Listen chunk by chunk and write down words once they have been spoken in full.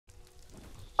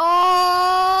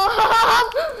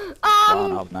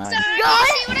One of nine. Guys,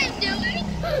 see what I'm doing?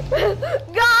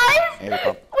 Guys,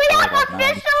 we have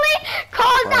officially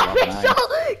caused official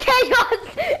chaos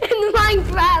in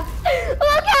Minecraft.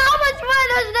 Look how much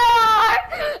winners there are.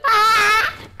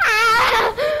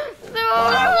 There are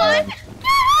What?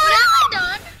 What have I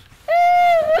done?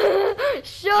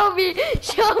 Show me,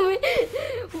 show me,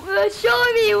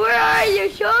 where are you?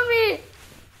 Show me.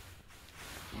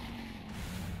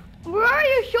 Where are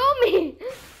you? Show me.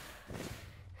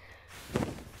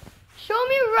 Show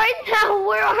me right now,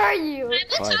 where are you?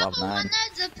 I'm on top of one of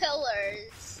the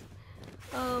pillars.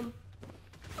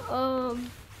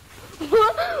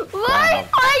 Why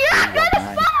are you not gonna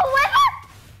spawn a wither?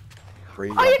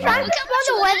 Are you trying to spawn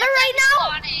a wither right now?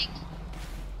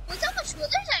 Look how much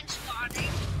withers I'm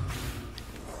spawning.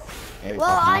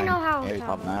 Well, I know how. 8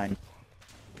 of 9.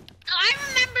 No, I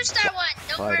remember Star One.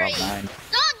 Don't worry. 5 of 9.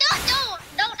 No, don't.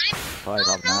 No, 5 of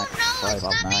 9. no. 5 It's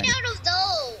of not 9. made out of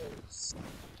those.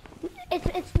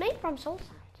 It's made from soul sand.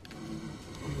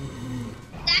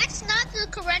 That's not the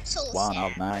correct soul 1 sand.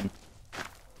 of 9.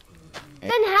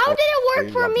 Then how did it work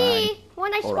 3 for of me 9.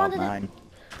 when I 4 spawned of it? 9.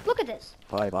 Look at this.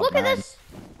 5 of Look 9. at this.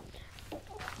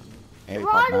 8 of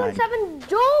Rod 9. 7,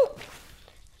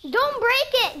 don't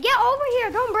break it. Get over here.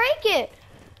 Don't break it.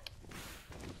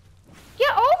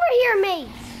 Get over here, mate.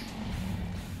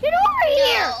 Get over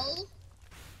here.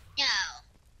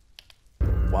 No.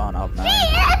 1 of 9. See,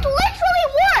 it literally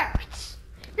worked.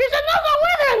 There's another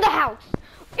wither in the house.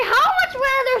 How much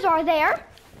withers are there?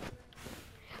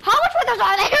 How much withers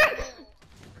are there?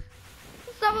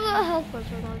 Some of the health points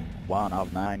are gone. 1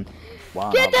 of 9.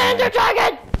 1 Get of the 9. Ender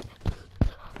Dragon!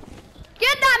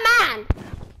 Get that man!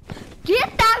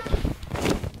 Get that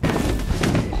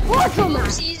Fortune man!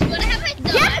 Oopsies, what have I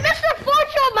done? Get Mr.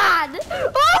 Fortune man!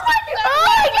 Oh my god!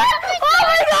 Oh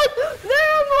my god! There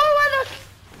are more winners!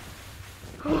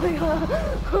 Oh my god!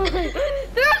 Oh my god!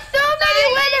 There are so many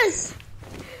winners!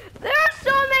 There are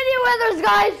so many winners,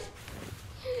 guys!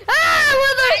 Ah, Guys,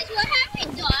 winners! what have we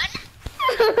done?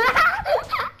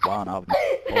 1 of 4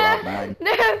 of 9.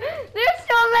 There's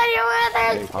so many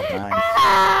winners! 8 of 9.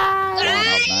 Ah. One of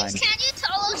Guys, 9. can you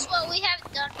tell us what we have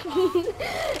done wrong?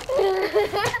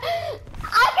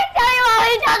 I can tell you what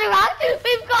we've done wrong.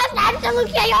 We've caused absolute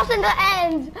chaos in the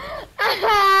end.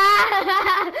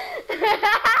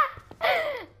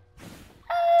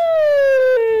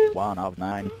 1 of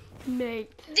 9.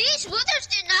 Mate. These withers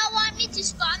did not want me to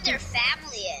spawn their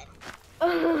family in.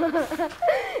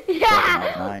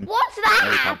 Yeah. 9. Once that 8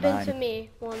 of happened 9. to me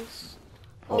once.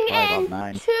 5 And of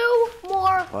 9. 2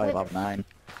 more 5 withers. of 9.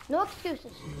 No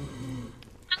excuses.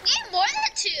 I'm getting more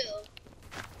than 2.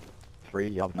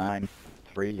 3 of 9.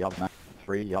 3 of 9.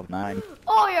 3 of 9.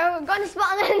 Oh, you're gonna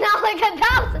spawn in now like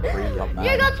 1,000. 3 of 9.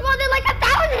 You're gonna spawn in like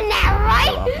 1,000 now,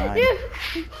 right? 4 of 9.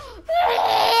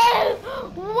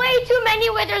 Way too many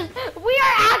withers. We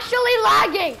are actually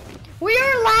lagging. We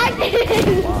are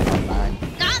lagging. 1 of 9.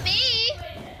 Not me.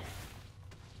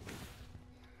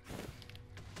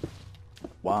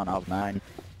 1 of 9.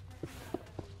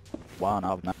 1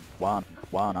 of 9.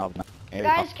 1 of 9.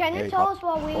 Guys, can you tell us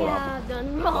what we have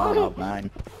done 1 wrong? of 9.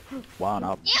 1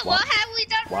 of Yeah, what have we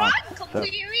done wrong?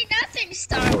 Completely nothing,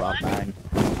 Star 4 One. of 9.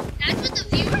 That's what the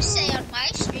viewers say on my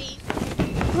stream.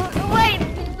 Wait,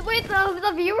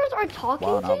 the viewers are talking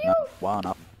 1 to of 9. you? 1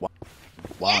 of 1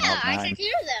 Yeah, of I 9. can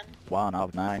hear them. 1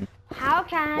 of 9. How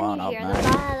can 1 you of hear 9. the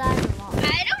dialogue?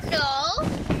 I don't know.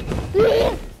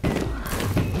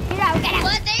 Get out, get out.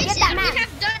 But they Get said that we man.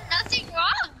 have done nothing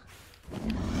wrong.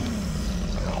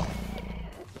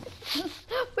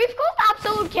 We've caused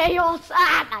absolute chaos.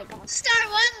 Ah, my god. Star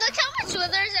One, look how much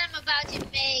withers I'm about to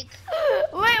make.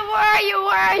 Wait, where are you?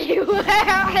 Where are you? Where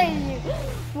are you?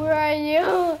 Where are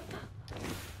you?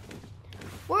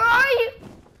 Where are you?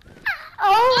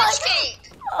 Oh my Punch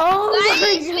cake. Oh my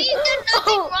Guys, god. we did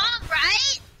nothing wrong,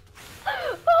 right?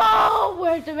 Oh,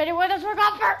 where's too many winners for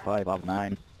comfort? 5 of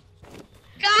 9.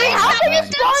 Guys, How have can we you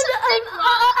done spawn something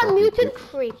wrong? a mutant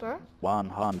creeper?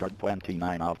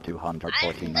 129 of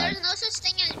 249. There's no such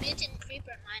thing as mutant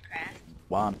creeper in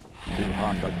Minecraft.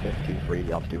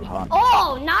 253 of 200.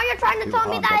 Oh, now you're trying to tell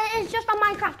me that it's just a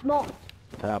Minecraft mod.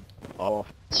 Tab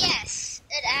off. Yes,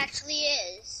 it actually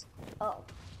is. Oh.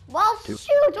 Well, shoot,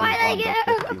 why did I get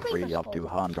a 253 creeper of spawn?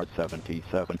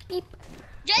 277.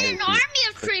 Get an army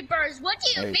of creepers. What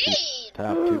do you 80. mean?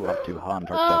 Tab 2 of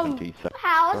 277.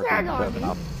 How is there an 37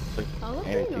 army? of How is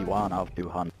there an 81 of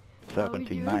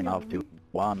 279 of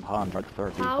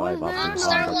 135 How is of there an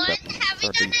Star army? One, have we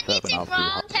done 237 anything of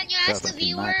wrong? Can you ask the 279.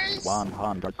 viewers?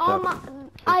 107.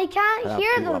 I can't Tab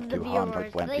hear 2 of the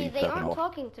viewers. They 227 aren't of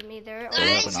talking to me. They're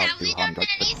Guys, 11 of have we done 200.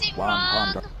 anything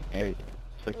wrong. 108,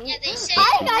 6, Yeah, they say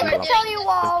I we're can tell you doing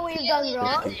what we've done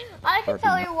wrong. 60, I can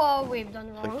tell you what we've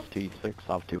done wrong. 66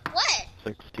 of 2, What?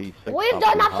 66 We've of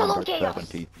done absolute chaos.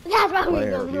 270, That's what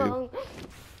we've done Player wrong.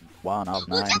 1 of Look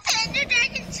 9, at the Ender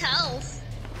Dragon's health.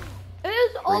 It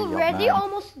is already 9.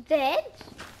 almost dead?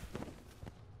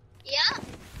 Yeah.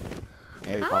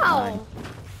 8 of How? 9,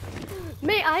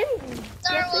 Mate, I'm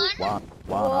Star guessing... 1. 1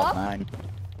 What? of 9,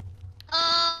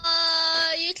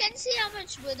 You can see how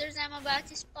much withers I'm about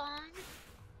to spawn.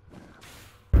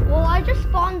 Well, I just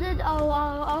spawned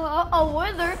a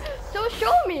wither, so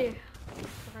show me.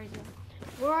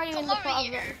 Where are you in the Come over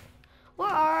problem? here. Where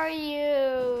are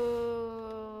you?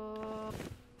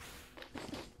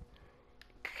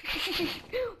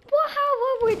 What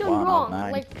have we done 1 of wrong?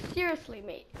 9. Like, seriously,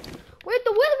 mate. Wait,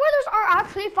 the withers are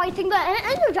actually fighting the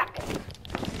Ender Dragon.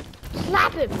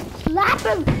 Slap him! Slap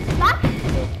him! Slap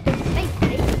his face,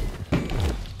 mate.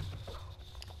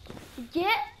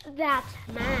 Get that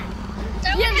man. So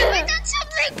Yeah, have yeah. we done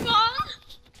something wrong?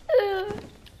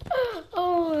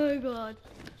 Oh my god.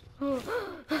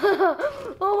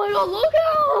 Oh my god, look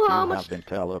how you much. have been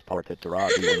teleported to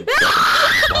Robbie in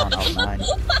 1 of 9,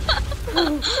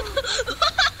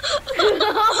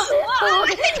 What have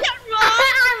we done wrong?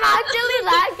 I'm actually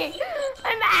lagging.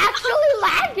 I'm actually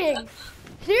lagging.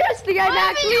 Seriously, I'm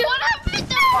actually. What have we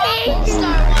done wrong?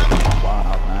 Star 1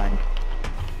 of 9, 1.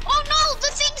 Oh no,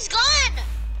 the thing's gone.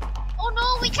 Oh no,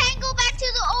 we can't go back to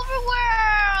the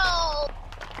overworld.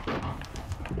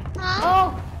 Huh?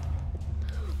 Oh.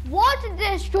 What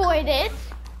destroyed it?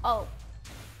 Oh.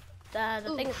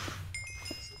 The thing.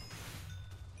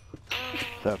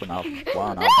 7 of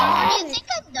 1 of What 9, do you think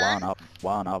I've done?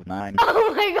 1 of 9,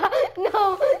 Oh my god.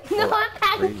 No. No,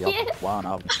 thank 3 you. of 1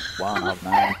 of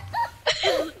 9,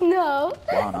 No.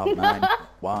 1 of 9,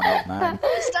 1 of 9.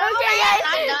 Okay, guys.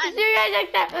 I'm done. See you guys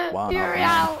next time. One You're of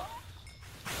out.